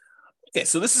 Okay,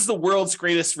 so this is the world's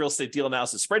greatest real estate deal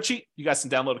analysis spreadsheet. You guys can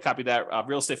download a copy of that,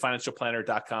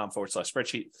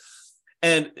 realestatefinancialplanner.com/spreadsheet.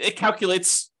 And it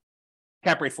calculates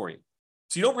cap rate for you.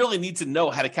 So you don't really need to know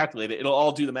how to calculate it. It'll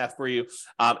all do the math for you.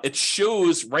 It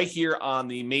shows right here on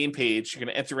the main page. You're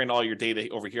going to enter in all your data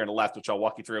over here on the left, which I'll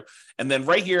walk you through. And then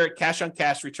right here, cash on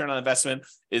cash, return on investment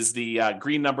is the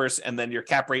green numbers. And then your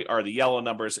cap rate are the yellow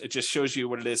numbers. It just shows you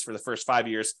what it is for the first 5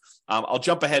 years. I'll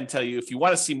jump ahead and tell you, if you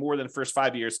want to see more than the first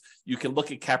 5 years, you can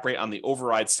look at cap rate on the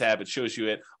overrides tab. It shows you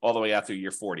it all the way out through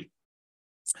year 40.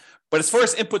 But as far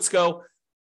as inputs go,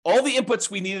 all the inputs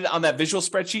we needed on that visual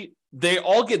spreadsheet, they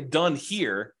all get done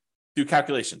here through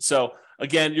calculation. So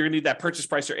again, you're gonna need that purchase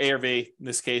price or ARV in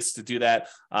this case to do that.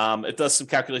 It does some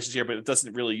calculations here, but it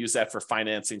doesn't really use that for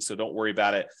financing. So don't worry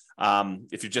about it.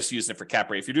 If you're just using it for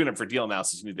cap rate, if you're doing it for deal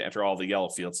analysis, you need to enter all the yellow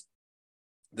fields.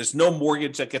 There's no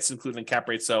mortgage that gets included in cap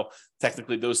rate, so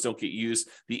technically those don't get used.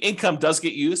 The income does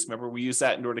get used. Remember, we use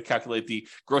that in order to calculate the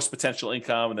gross potential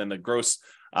income and then the gross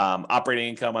operating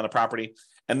income on a property.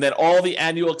 And then all the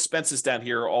annual expenses down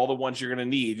here are all the ones you're going to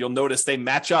need. You'll notice they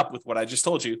match up with what I just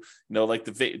told you. You know, like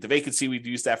the vacancy, we'd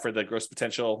use that for the gross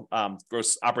potential,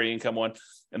 gross operating income one.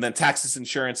 And then taxes,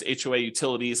 insurance, HOA,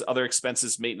 utilities, other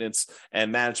expenses, maintenance,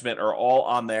 and management are all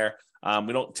on there.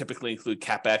 We don't typically include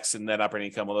CapEx and net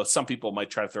operating income, although some people might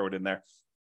try to throw it in there.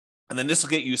 And then this will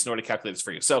get used in order to calculate this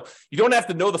for you. So you don't have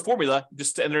to know the formula,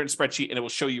 just to enter it in a spreadsheet and it will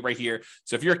show you right here.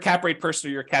 So if you're a cap rate person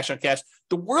or you're a cash on cash,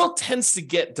 the world tends to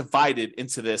get divided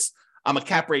into this. I'm a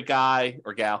cap rate guy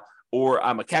or gal, or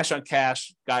I'm a cash on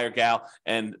cash guy or gal.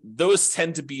 And those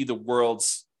tend to be the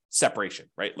world's separation,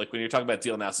 right? Like when you're talking about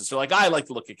deal analysis, they're like, I like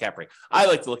to look at cap rate. I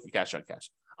like to look at cash on cash.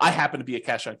 I happen to be a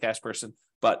cash on cash person,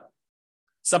 but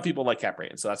some people like cap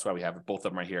rate. And so that's why we have both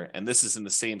of them right here. And this is in the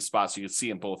same spot. So you can see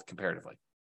them both comparatively.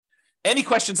 Any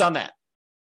questions on that?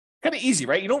 Kind of easy,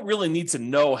 right? You don't really need to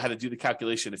know how to do the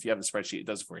calculation. If you have the spreadsheet, it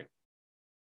does it for you.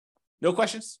 No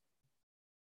questions?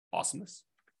 Awesomeness.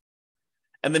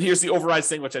 And then here's the overrides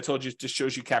thing, which I told you just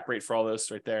shows you cap rate for all those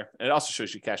right there. And it also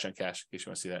shows you cash on cash, in case you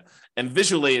want to see that. And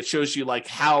visually, it shows you like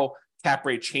how cap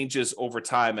rate changes over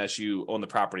time as you own the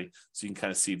property. So you can kind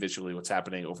of see visually what's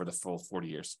happening over the full 40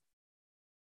 years.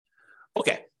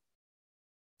 Okay.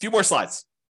 A few more slides.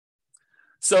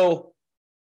 So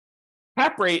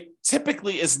cap rate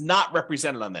typically is not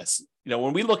represented on this. You know,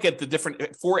 when we look at the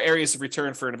different 4 areas of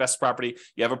return for an invested property,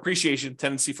 you have appreciation,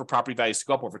 tendency for property values to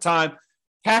go up over time,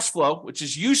 cash flow, which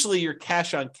is usually your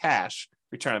cash on cash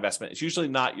return on investment. It's usually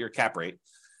not your cap rate.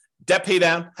 Debt pay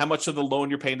down, how much of the loan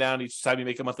you're paying down each time you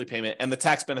make a monthly payment, and the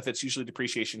tax benefits, usually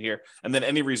depreciation here, and then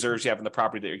any reserves you have in the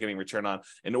property that you're getting return on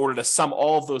in order to sum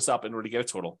all of those up in order to get a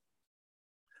total.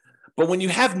 But when you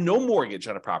have no mortgage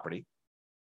on a property,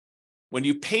 when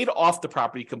you paid off the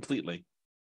property completely,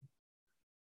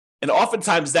 and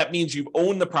oftentimes that means you've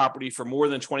owned the property for more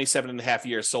than 27 and a half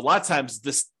years. So a lot of times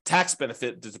this tax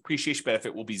benefit, the depreciation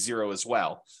benefit will be zero as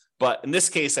well. But in this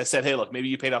case, I said, hey, look, maybe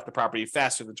you paid off the property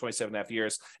faster than 27 and a half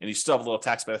years and you still have a little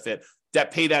tax benefit.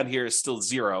 Debt pay down here is still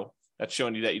zero. That's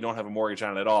showing you that you don't have a mortgage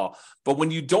on it at all. But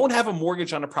when you don't have a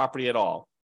mortgage on a property at all,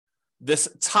 this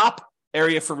top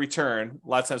area for return, a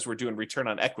lot of times we're doing return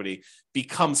on equity,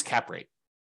 becomes cap rate.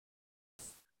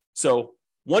 So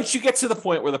once you get to the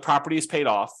point where the property is paid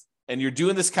off and you're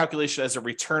doing this calculation as a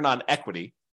return on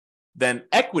equity, then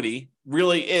equity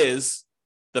really is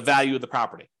the value of the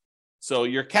property. So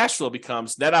your cash flow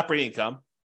becomes net operating income.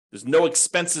 There's no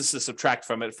expenses to subtract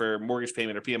from it for mortgage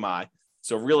payment or PMI.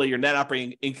 So really your net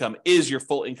operating income is your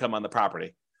full income on the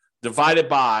property divided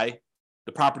by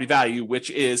the property value, which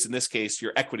is, in this case,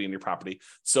 your equity in your property.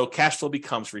 So cash flow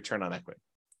becomes return on equity.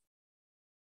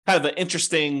 Kind of an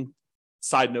interesting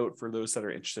side note for those that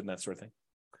are interested in that sort of thing.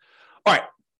 All right.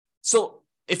 So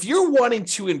if you're wanting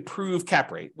to improve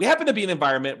cap rate, we happen to be in an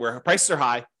environment where prices are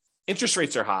high, interest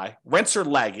rates are high, rents are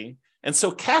lagging, And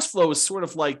so cash flow is sort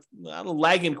of like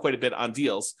lagging quite a bit on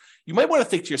deals. You might want to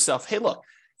think to yourself, hey, look,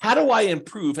 how do I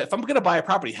improve? If I'm going to buy a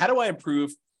property, how do I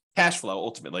improve cash flow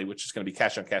ultimately, which is going to be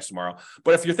cash on cash tomorrow?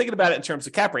 But if you're thinking about it in terms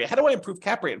of cap rate, how do I improve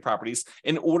cap rate in properties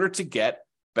in order to get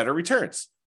better returns?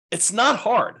 It's not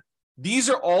hard. These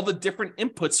are all the different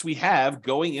inputs we have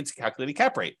going into calculating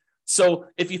cap rate. So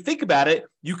if you think about it,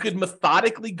 you could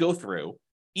methodically go through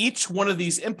each one of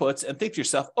these inputs and think to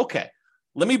yourself, okay,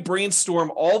 let me brainstorm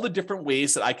all the different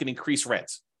ways that I can increase rent.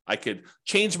 I could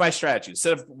change my strategy.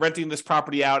 Instead of renting this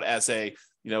property out as a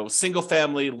single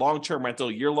family, long-term rental,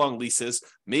 year-long leases,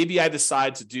 maybe I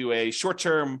decide to do a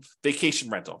short-term vacation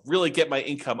rental, really get my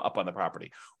income up on the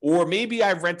property. Or maybe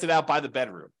I rent it out by the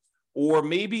bedroom. Or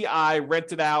maybe I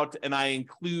rent it out and I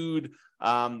include,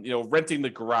 renting the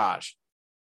garage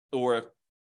or,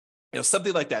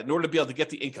 something like that in order to be able to get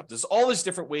the income. There's all these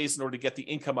different ways in order to get the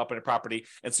income up in a property.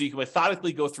 And so you can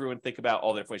methodically go through and think about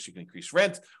all the different ways you can increase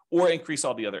rent or increase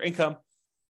all the other income.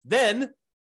 Then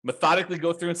methodically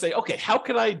go through and say, okay, how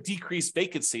can I decrease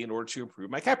vacancy in order to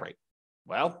improve my cap rate?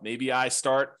 Well, maybe I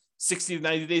start 60 to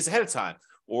 90 days ahead of time.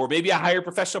 Or maybe I hire a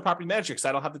professional property manager because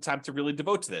I don't have the time to really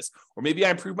devote to this. Or maybe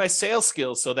I improve my sales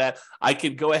skills so that I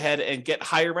can go ahead and get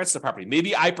higher rents to the property.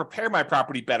 Maybe I prepare my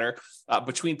property better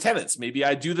between tenants. Maybe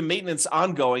I do the maintenance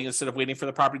ongoing instead of waiting for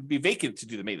the property to be vacant to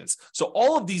do the maintenance. So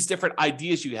all of these different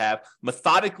ideas you have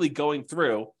methodically going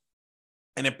through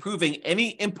and improving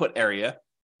any input area,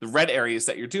 the red areas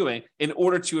that you're doing, in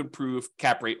order to improve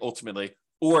cap rate ultimately,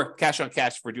 or cash on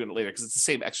cash if we're doing it later, because it's the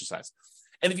same exercise.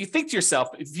 And if you think to yourself,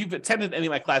 if you've attended any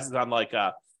of my classes on how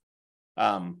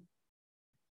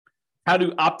to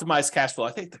optimize cash flow,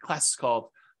 I think the class is called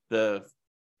the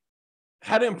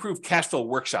How to Improve Cash Flow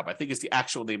Workshop, I think is the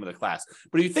actual name of the class.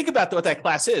 But if you think about what that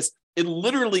class is, it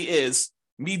literally is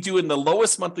me doing the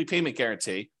lowest monthly payment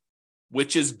guarantee,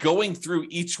 which is going through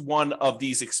each one of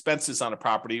these expenses on a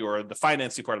property or the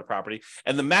financing part of the property,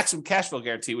 and the maximum cash flow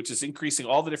guarantee, which is increasing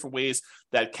all the different ways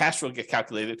that cash flow get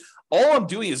calculated. All I'm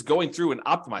doing is going through and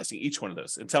optimizing each one of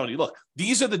those and telling you, look,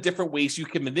 these are the different ways you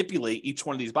can manipulate each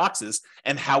one of these boxes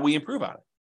and how we improve on it.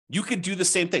 You could do the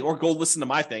same thing or go listen to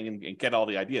my thing and get all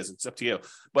the ideas. It's up to you.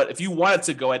 But if you wanted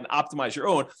to go ahead and optimize your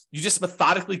own, you just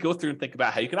methodically go through and think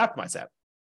about how you can optimize that.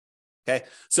 Okay.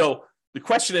 So the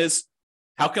question is,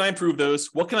 how can I improve those?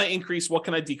 What can I increase? What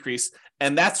can I decrease?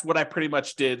 And that's what I pretty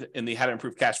much did in the How to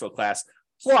Improve Cash Flow class.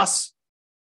 Plus,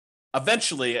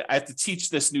 eventually, I have to teach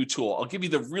this new tool. I'll give you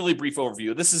the really brief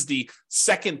overview. This is the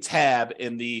second tab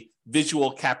in the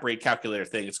visual cap rate calculator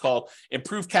thing. It's called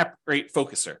Improve Cap Rate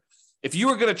Focuser. If you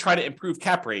were going to try to improve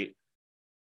cap rate,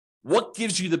 what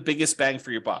gives you the biggest bang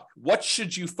for your buck? What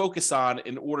should you focus on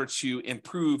in order to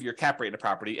improve your cap rate in a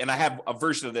property? And I have a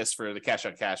version of this for the cash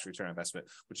on cash return on investment,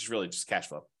 which is really just cash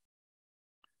flow.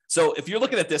 So if you're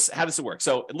looking at this, how does it work?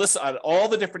 So it lists on all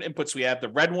the different inputs we have. The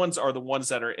red ones are the ones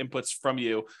that are inputs from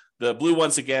you. The blue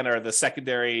ones, again, are the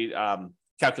secondary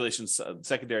calculations,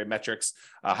 secondary metrics,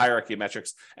 hierarchy of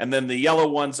metrics. And then the yellow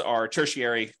ones are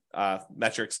tertiary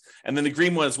metrics. And then the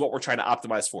green one is what we're trying to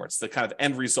optimize for. It's the kind of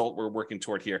end result we're working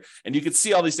toward here. And you can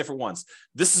see all these different ones.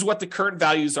 This is what the current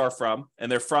values are from.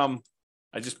 And they're from,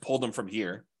 I just pulled them from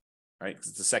here, right? Because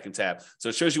it's the second tab. So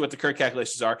it shows you what the current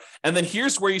calculations are. And then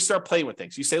here's where you start playing with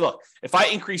things. You say, look, if I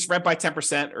increase rent by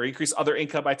 10% or increase other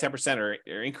income by 10%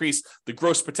 or increase the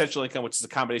gross potential income, which is a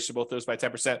combination of both those by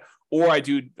 10%, or I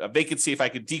do a vacancy, if I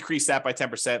could decrease that by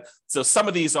 10%. So some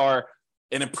of these are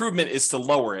an improvement is to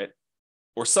lower it,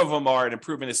 or some of them are an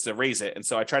improvement is to raise it. And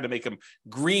so I try to make them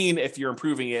green if you're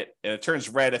improving it, and it turns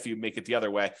red if you make it the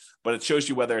other way, but it shows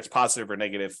you whether it's positive or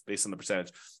negative based on the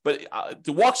percentage. But it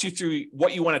walks you through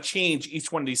what you want to change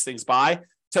each one of these things by,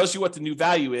 tells you what the new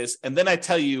value is. And then I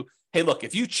tell you, hey, look,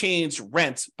 if you change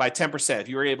rent by 10%, if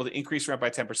you were able to increase rent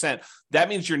by 10%, that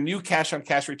means your new cash on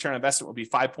cash return on investment will be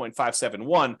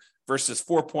 5.571 versus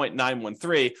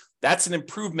 4.913. That's an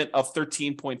improvement of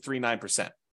 13.39%.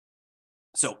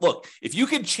 So look, if you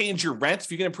can change your rent,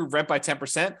 if you can improve rent by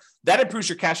 10%, that improves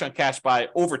your cash on cash by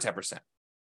over 10%.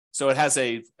 So it has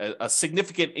a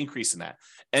significant increase in that.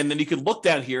 And then you can look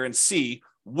down here and see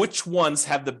which ones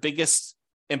have the biggest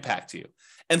impact to you.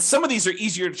 And some of these are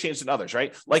easier to change than others,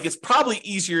 right? Like it's probably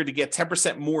easier to get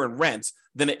 10% more in rent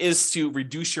than it is to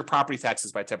reduce your property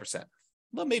taxes by 10%.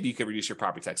 well, maybe you could reduce your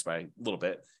property tax by a little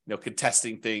bit,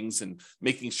 contesting things and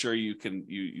making sure you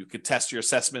contest your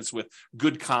assessments with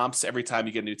good comps every time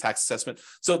you get a new tax assessment.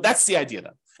 So that's the idea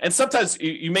though. And sometimes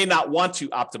you may not want to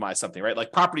optimize something, right?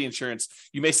 Like property insurance,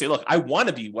 you may say, look, I want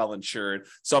to be well insured,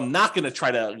 so I'm not going to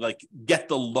try to get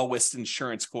the lowest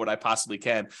insurance quote I possibly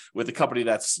can with a company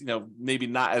that's, maybe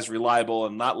not as reliable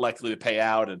and not likely to pay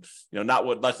out and, not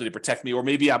likely to protect me, or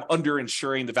maybe I'm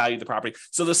underinsuring the value of the property.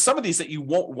 So there's some of these that you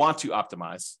won't want to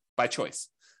optimize by choice.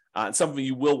 And some of them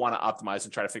you will want to optimize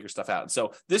and try to figure stuff out. And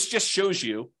so this just shows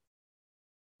you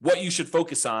what you should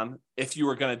focus on if you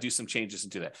were going to do some changes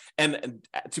into that. And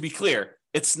to be clear,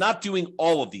 it's not doing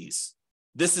all of these.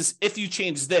 This is, if you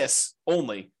change this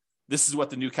only, this is what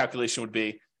the new calculation would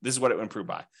be. This is what it would improve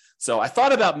by. So I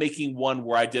thought about making one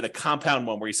where I did a compound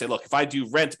one where you say, look, if I do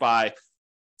rent by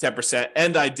 10%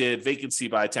 and I did vacancy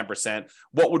by 10%,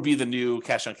 what would be the new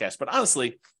cash on cash? But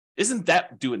honestly, isn't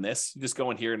that doing this? You just go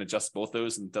in here and adjust both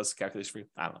those and it does the calculation for you.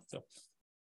 I don't know.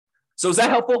 So is that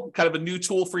helpful? Kind of a new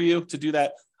tool for you to do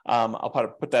that? I'll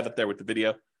probably put that up there with the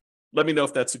video. Let me know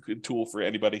if that's a good tool for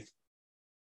anybody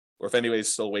or if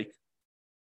anybody's still awake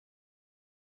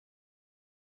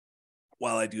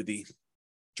while I do the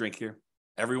drink here.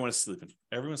 Everyone is sleeping.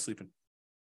 Everyone's sleeping.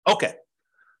 Okay.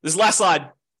 This last slide.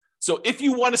 So if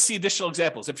you want to see additional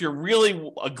examples, if you're really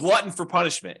a glutton for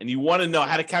punishment and you want to know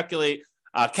how to calculate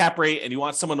cap rate and you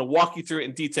want someone to walk you through it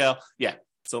in detail, yeah.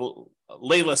 So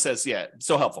Layla says, yeah,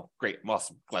 so helpful. Great.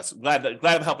 Awesome. Glad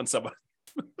I'm helping somebody.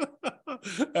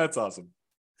 That's awesome.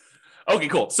 Okay,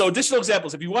 cool. So additional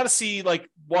examples. If you want to see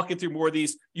walking through more of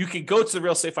these, you can go to the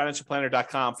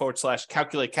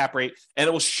realestatefinancialplanner.com/calculate cap rate, and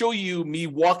it will show you me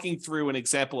walking through an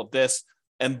example of this.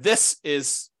 And this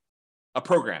is a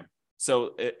program.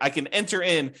 So I can enter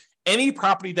in any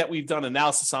property that we've done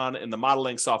analysis on in the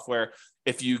modeling software.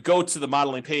 If you go to the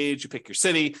modeling page, you pick your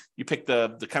city, you pick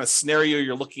the kind of scenario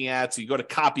you're looking at. So you go to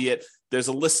copy it. There's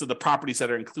a list of the properties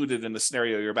that are included in the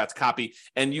scenario you're about to copy.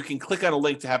 And you can click on a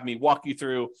link to have me walk you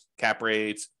through cap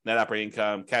rates, net operating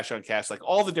income, cash on cash,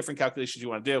 all the different calculations you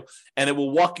want to do. And it will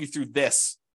walk you through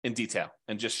this in detail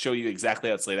and just show you exactly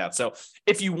how it's laid out. So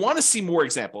if you want to see more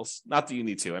examples, not that you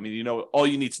need to, all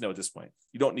you need to know at this point,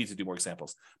 you don't need to do more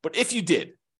examples. But if you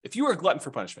were a glutton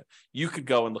for punishment, you could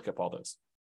go and look up all those.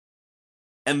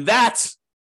 And that,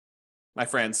 my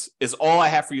friends, is all I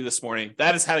have for you this morning.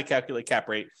 That is how to calculate cap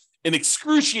rate in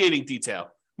excruciating detail,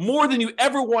 more than you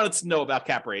ever wanted to know about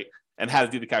cap rate and how to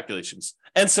do the calculations,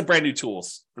 and some brand new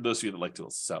tools for those of you that like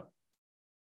tools. So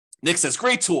Nick says,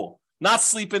 great tool. Not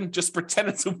sleeping, just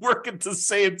pretending to work at the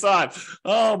same time.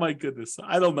 Oh my goodness.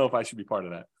 I don't know if I should be part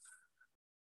of that.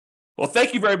 Well,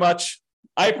 thank you very much.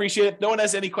 I appreciate it. No one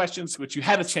has any questions, which you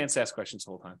had a chance to ask questions the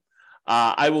whole time.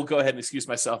 I will go ahead and excuse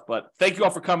myself, but thank you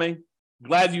all for coming.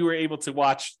 Glad you were able to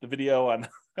watch the video on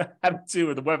how to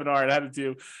do the webinar and how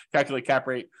to calculate cap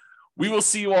rate. We will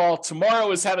see you all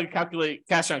tomorrow is how to calculate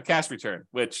cash on cash return,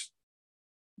 which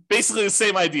basically the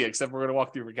same idea, except we're going to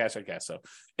walk through for cash on cash. So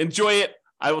enjoy it.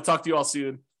 I will talk to you all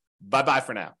soon. Bye-bye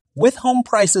for now. With home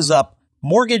prices up,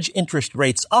 mortgage interest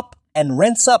rates up, and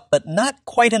rents up, but not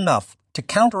quite enough to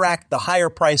counteract the higher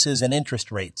prices and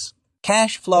interest rates,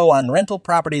 cash flow on rental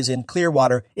properties in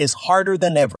Clearwater is harder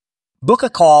than ever. Book a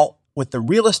call with the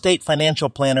Real Estate Financial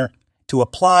Planner to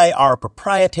apply our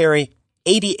proprietary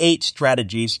 88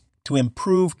 strategies to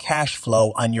improve cash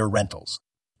flow on your rentals.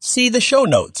 See the show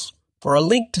notes for a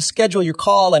link to schedule your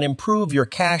call and improve your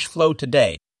cash flow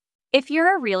today. If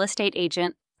you're a real estate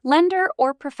agent, lender,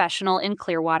 or professional in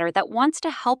Clearwater that wants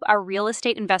to help our real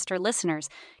estate investor listeners,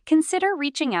 consider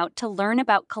reaching out to learn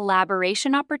about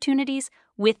collaboration opportunities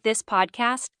with this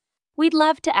podcast. We'd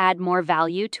love to add more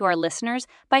value to our listeners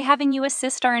by having you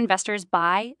assist our investors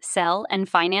buy, sell, and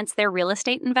finance their real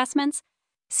estate investments.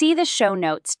 See the show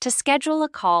notes to schedule a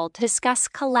call to discuss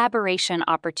collaboration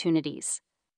opportunities.